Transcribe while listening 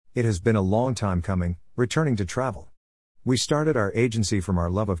It has been a long time coming, returning to travel. We started our agency from our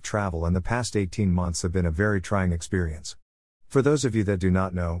love of travel, and the past 18 months have been a very trying experience. For those of you that do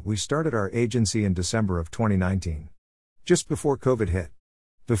not know, we started our agency in December of 2019. Just before COVID hit.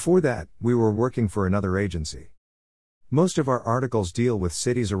 Before that, we were working for another agency. Most of our articles deal with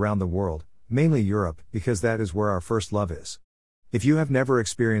cities around the world, mainly Europe, because that is where our first love is. If you have never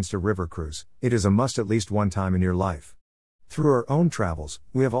experienced a river cruise, it is a must at least one time in your life. Through our own travels,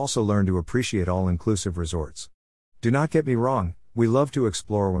 we have also learned to appreciate all-inclusive resorts. Do not get me wrong, we love to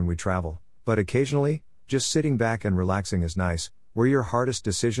explore when we travel, but occasionally, just sitting back and relaxing is nice, where your hardest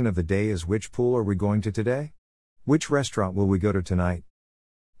decision of the day is which pool are we going to today? Which restaurant will we go to tonight?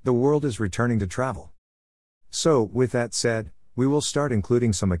 The world is returning to travel. So, with that said, we will start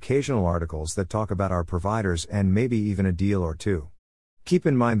including some occasional articles that talk about our providers and maybe even a deal or two. Keep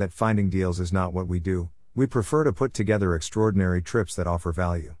in mind that finding deals is not what we do. We prefer to put together extraordinary trips that offer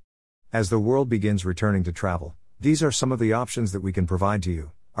value. As the world begins returning to travel, these are some of the options that we can provide to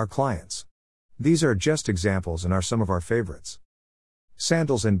you, our clients. These are just examples and are some of our favorites.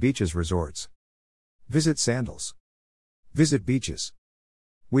 Sandals and Beaches Resorts. Visit Sandals. Visit Beaches.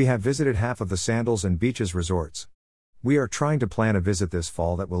 We have visited half of the Sandals and Beaches Resorts. We are trying to plan a visit this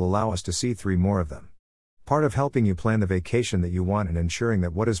fall that will allow us to see 3 more of them. Part of helping you plan the vacation that you want and ensuring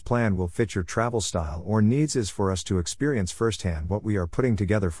that what is planned will fit your travel style or needs is for us to experience firsthand what we are putting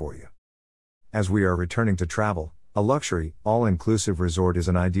together for you. As we are returning to travel, a luxury, all-inclusive resort is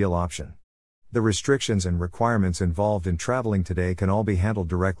an ideal option. The restrictions and requirements involved in traveling today can all be handled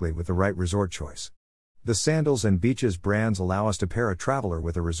directly with the right resort choice. The Sandals and Beaches brands allow us to pair a traveler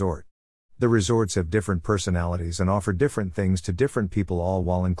with a resort. The resorts have different personalities and offer different things to different people, all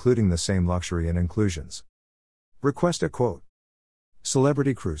while including the same luxury and inclusions. Request a quote.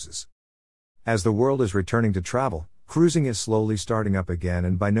 Celebrity Cruises. As the world is returning to travel, cruising is slowly starting up again,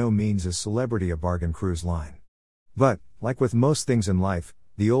 and by no means is Celebrity a bargain cruise line. But, like with most things in life,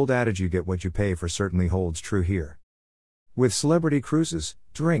 the old adage "you get what you pay for" certainly holds true here. With Celebrity Cruises,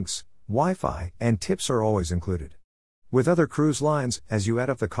 drinks, Wi-Fi, and tips are always included. With other cruise lines, as you add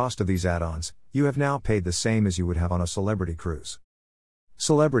up the cost of these add-ons, you have now paid the same as you would have on a Celebrity cruise.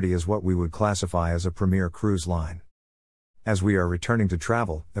 Celebrity is what we would classify as a premier cruise line. As we are returning to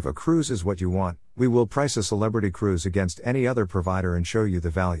travel, if a cruise is what you want, we will price a Celebrity cruise against any other provider and show you the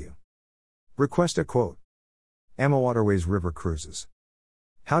value. Request a quote. AmaWaterways River Cruises.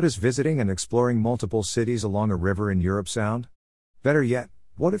 How does visiting and exploring multiple cities along a river in Europe sound? Better yet,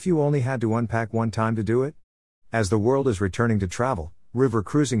 what if you only had to unpack one time to do it? As the world is returning to travel, river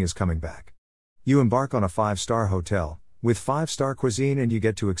cruising is coming back. You embark on a 5-star hotel, with 5-star cuisine, and you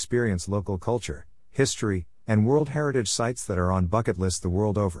get to experience local culture, history, and World Heritage sites that are on bucket lists the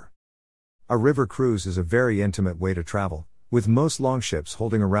world over. A river cruise is a very intimate way to travel, with most longships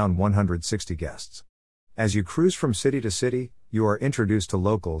holding around 160 guests. As you cruise from city to city, you are introduced to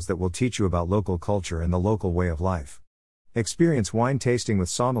locals that will teach you about local culture and the local way of life. Experience wine tasting with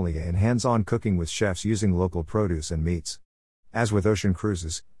sommelier and hands-on cooking with chefs using local produce and meats. As with ocean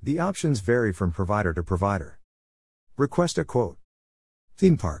cruises, the options vary from provider to provider. Request a quote.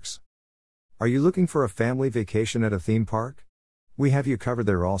 Theme parks. Are you looking for a family vacation at a theme park? We have you covered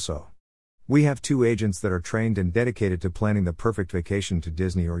there also. We have 2 agents that are trained and dedicated to planning the perfect vacation to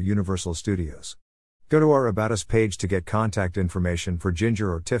Disney or Universal Studios. Go to our About Us page to get contact information for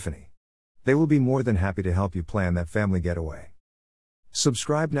Ginger or Tiffany. They will be more than happy to help you plan that family getaway.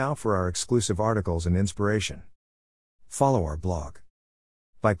 Subscribe now for our exclusive articles and inspiration. Follow our blog.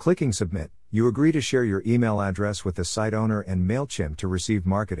 By clicking Submit, you agree to share your email address with the site owner and MailChimp to receive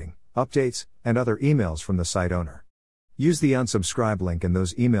marketing, updates, and other emails from the site owner. Use the unsubscribe link in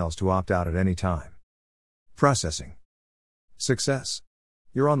those emails to opt out at any time. Processing. Success.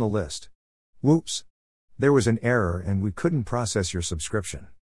 You're on the list. Whoops. There was an error and we couldn't process your subscription.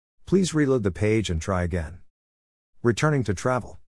 Please reload the page and try again. Returning to travel.